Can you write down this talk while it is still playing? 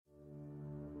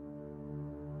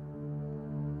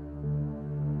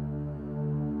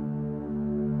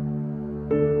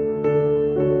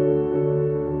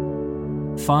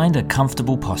Find a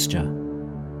comfortable posture,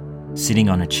 sitting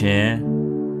on a chair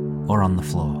or on the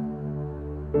floor.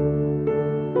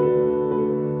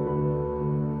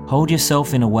 Hold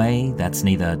yourself in a way that's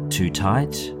neither too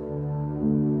tight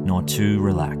nor too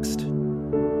relaxed.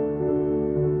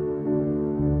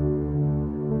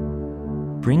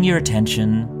 Bring your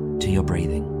attention to your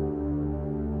breathing.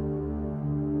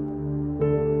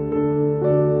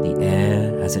 The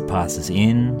air as it passes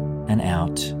in and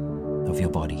out of your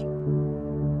body.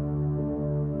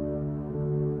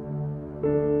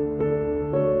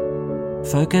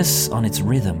 Focus on its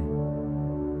rhythm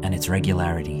and its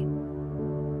regularity.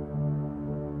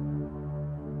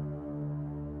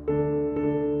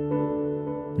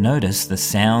 Notice the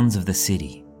sounds of the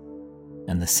city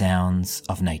and the sounds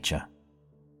of nature.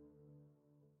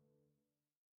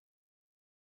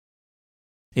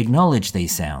 Acknowledge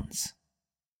these sounds.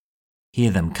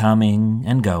 Hear them coming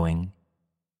and going,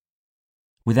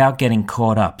 without getting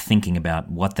caught up thinking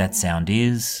about what that sound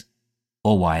is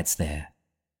or why it's there.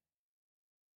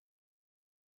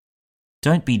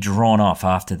 Don't be drawn off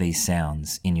after these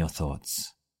sounds in your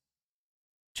thoughts.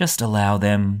 Just allow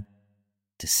them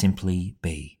to simply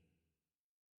be.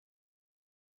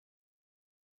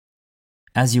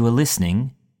 As you are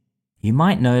listening, you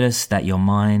might notice that your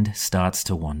mind starts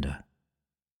to wander.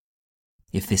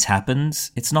 If this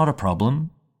happens, it's not a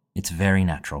problem, it's very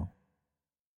natural.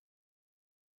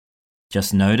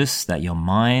 Just notice that your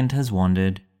mind has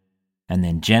wandered and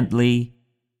then gently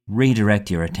redirect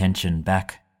your attention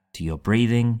back to your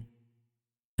breathing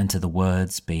and to the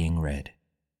words being read.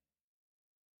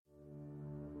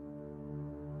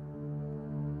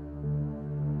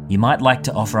 You might like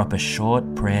to offer up a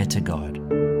short prayer to God,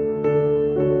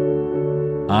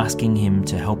 asking Him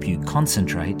to help you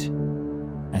concentrate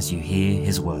as you hear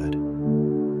His word.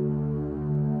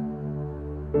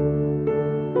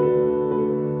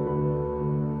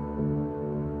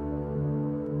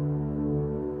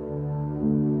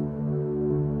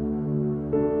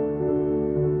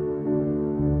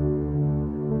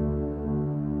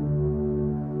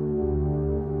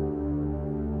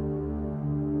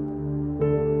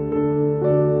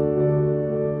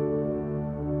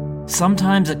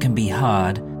 Sometimes it can be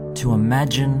hard to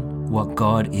imagine what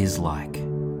God is like.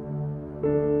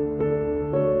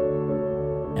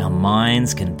 Our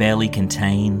minds can barely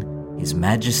contain His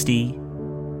majesty,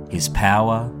 His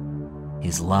power,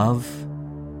 His love,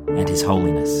 and His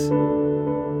holiness.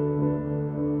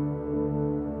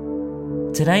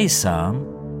 Today's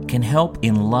psalm can help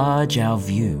enlarge our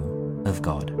view of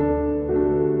God.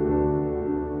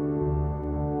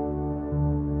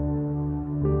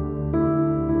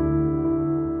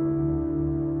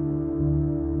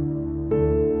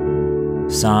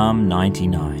 Psalm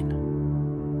 99.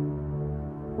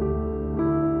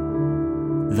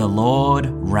 The Lord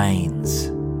reigns.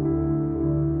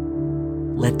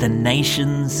 Let the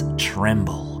nations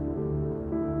tremble.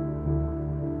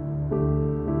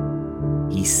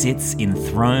 He sits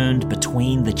enthroned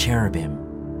between the cherubim.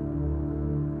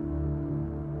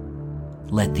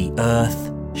 Let the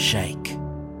earth shake.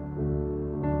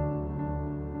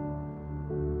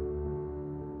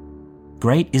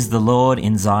 Great is the Lord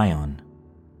in Zion.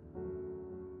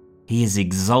 He is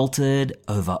exalted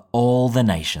over all the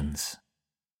nations.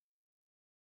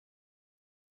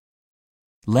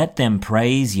 Let them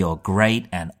praise your great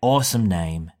and awesome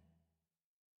name.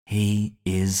 He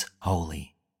is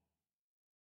holy.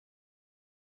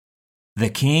 The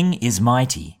King is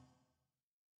mighty.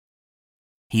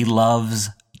 He loves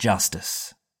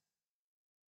justice.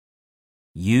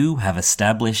 You have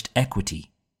established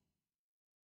equity.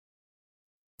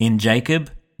 In Jacob,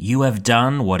 you have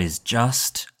done what is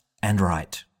just and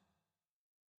right.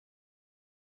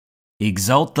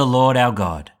 Exalt the Lord our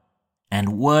God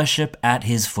and worship at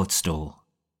His footstool.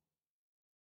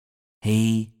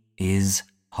 He is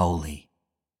holy.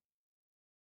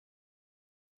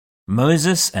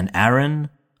 Moses and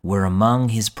Aaron were among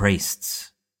His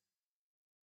priests.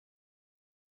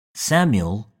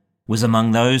 Samuel was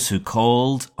among those who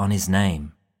called on His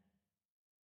name.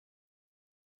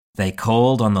 They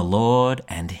called on the Lord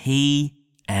and He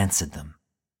answered them.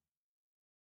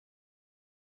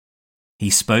 He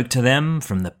spoke to them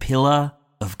from the pillar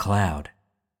of cloud.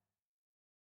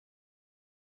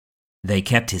 They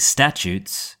kept His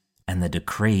statutes and the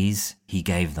decrees He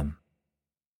gave them.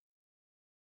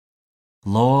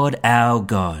 Lord our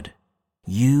God,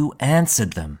 You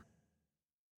answered them.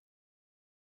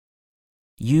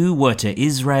 You were to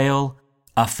Israel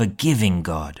a forgiving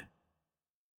God,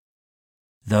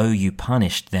 though You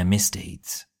punished their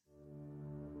misdeeds.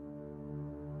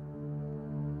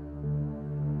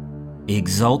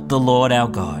 Exalt the Lord our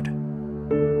God.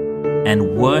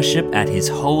 and worship at his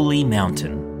holy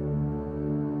mountain.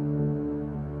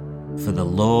 For the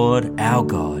Lord our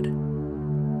God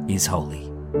is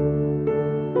holy.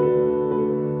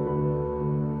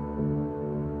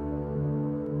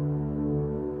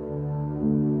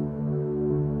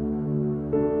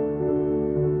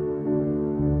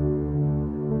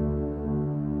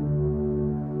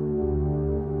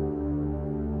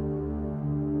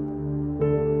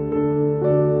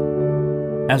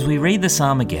 As we read the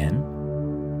psalm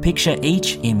again, picture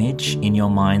each image in your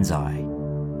mind's eye.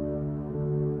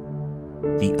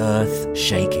 The earth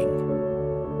shaking.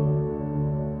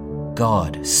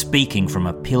 God speaking from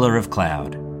a pillar of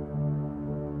cloud.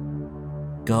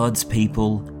 God's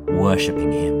people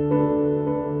worshipping him.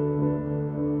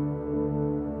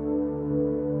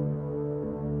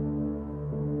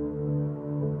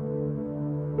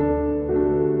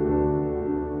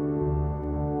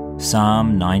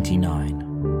 Psalm 99.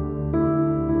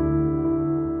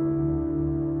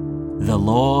 The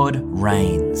Lord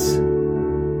reigns.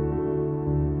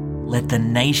 Let the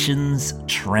nations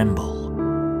tremble.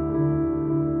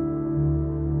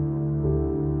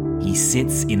 He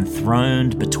sits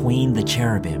enthroned between the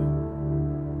cherubim.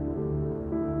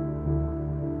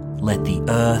 Let the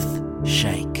earth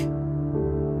shake.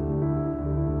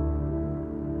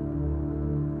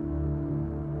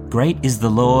 Great is the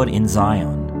Lord in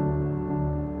Zion.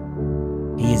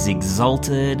 He is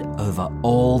exalted over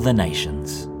all the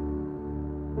nations.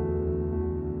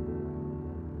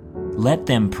 Let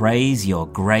them praise your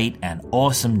great and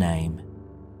awesome name.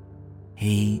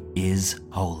 He is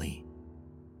holy.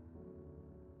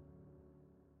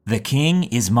 The King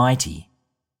is mighty.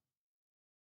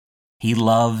 He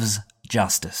loves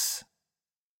justice.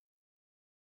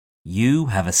 You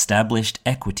have established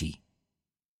equity.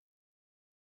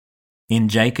 In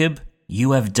Jacob,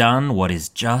 you have done what is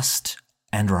just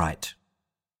and right.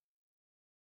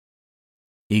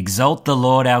 Exalt the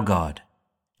Lord our God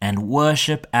and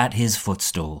worship at his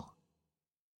footstool.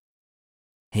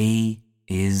 He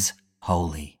is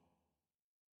holy.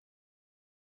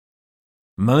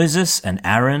 Moses and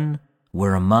Aaron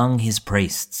were among his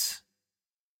priests.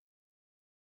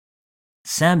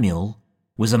 Samuel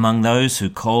was among those who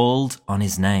called on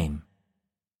his name.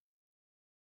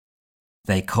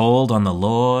 They called on the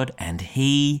Lord, and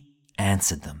he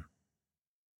answered them.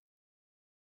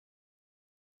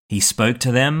 He spoke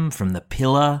to them from the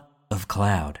pillar of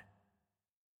cloud.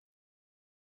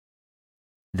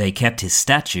 They kept his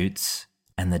statutes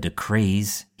and the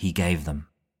decrees he gave them.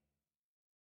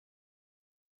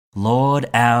 Lord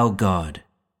our God,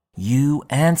 you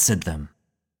answered them.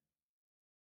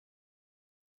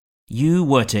 You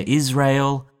were to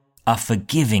Israel a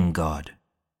forgiving God,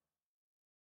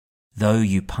 though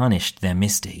you punished their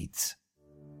misdeeds.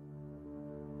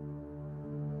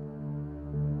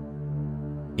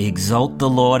 Exalt the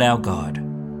Lord our God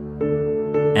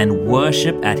and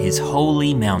worship at his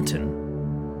holy mountain.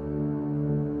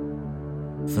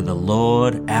 For the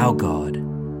Lord our God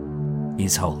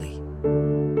is holy.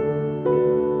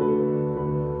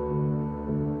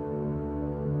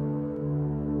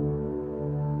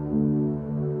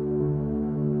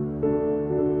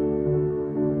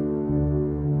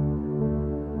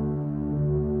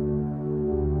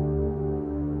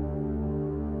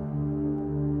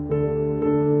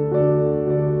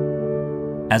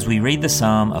 As we read the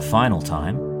psalm a final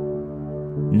time,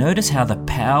 notice how the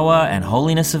power and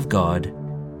holiness of God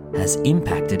has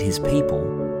impacted his people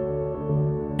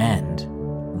and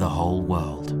the whole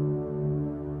world.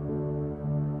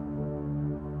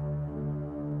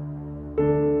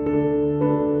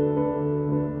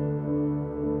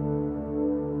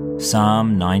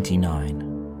 Psalm 99.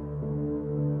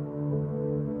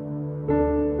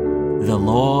 The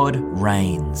Lord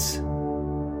reigns.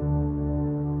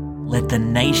 Let the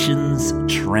nations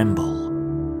tremble.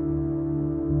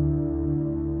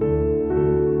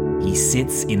 He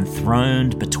sits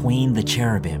enthroned between the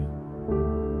cherubim.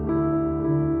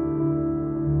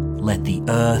 Let the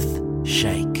earth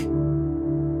shake.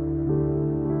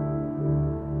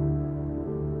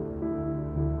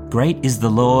 Great is the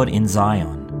Lord in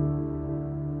Zion.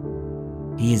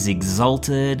 He is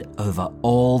exalted over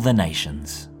all the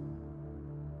nations.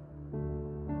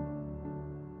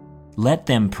 Let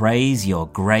them praise your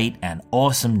great and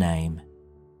awesome name.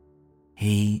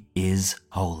 He is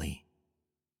holy.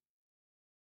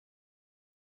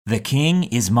 The King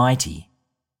is mighty.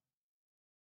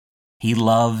 He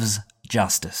loves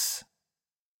justice.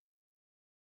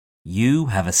 You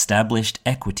have established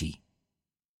equity.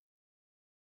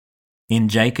 In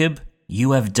Jacob,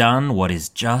 you have done what is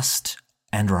just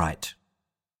and right.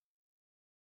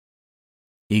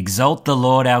 Exalt the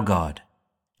Lord our God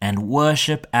and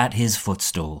worship at his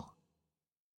footstool.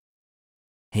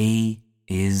 He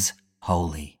is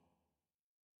holy.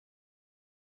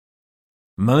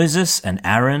 Moses and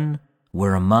Aaron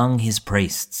were among his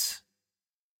priests.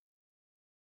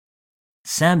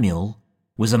 Samuel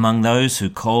was among those who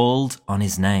called on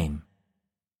his name.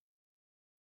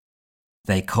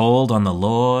 They called on the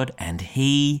Lord, and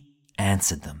he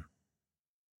answered them.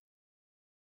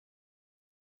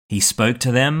 He spoke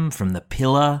to them from the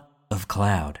pillar of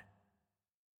cloud.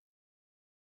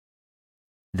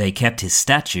 They kept his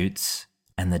statutes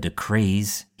and the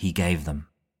decrees he gave them.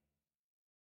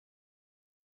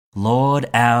 Lord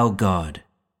our God,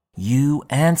 you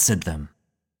answered them.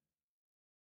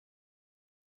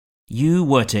 You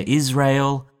were to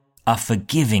Israel a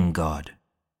forgiving God,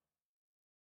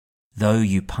 though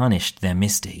you punished their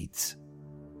misdeeds.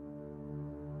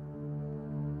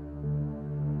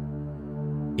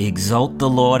 Exalt the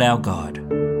Lord our God,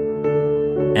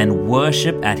 and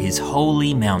worship at his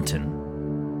holy mountain.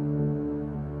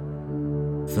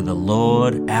 For the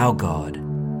Lord our God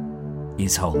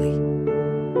is holy.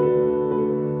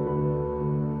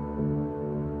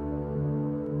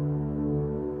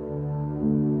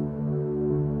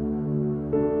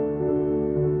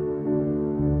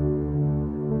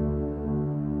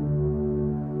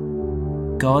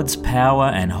 God's power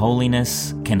and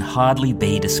holiness can hardly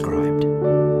be described.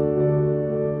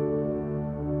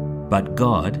 But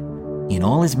God, in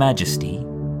all his majesty,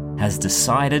 has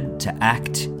decided to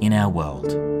act in our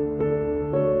world.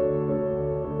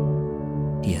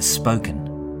 He has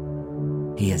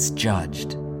spoken. He has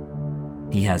judged.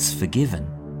 He has forgiven.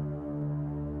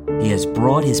 He has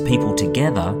brought his people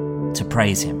together to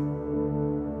praise him.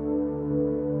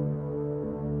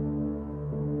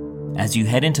 As you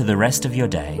head into the rest of your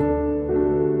day,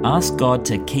 ask God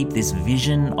to keep this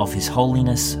vision of his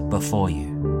holiness before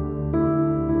you.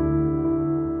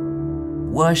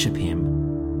 Worship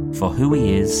him for who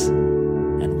he is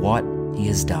and what he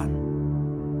has done.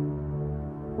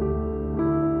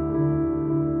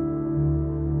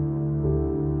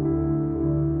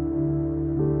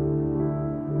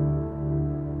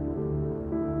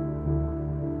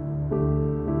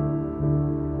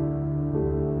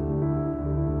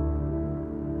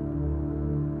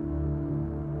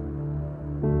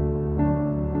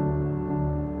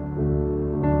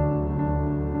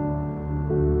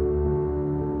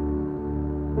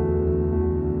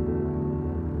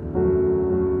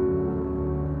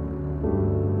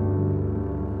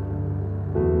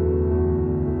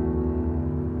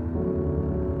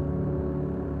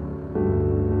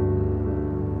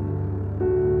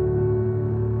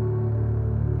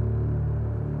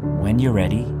 When you're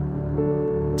ready,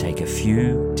 take a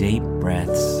few deep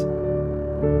breaths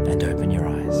and open your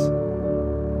eyes.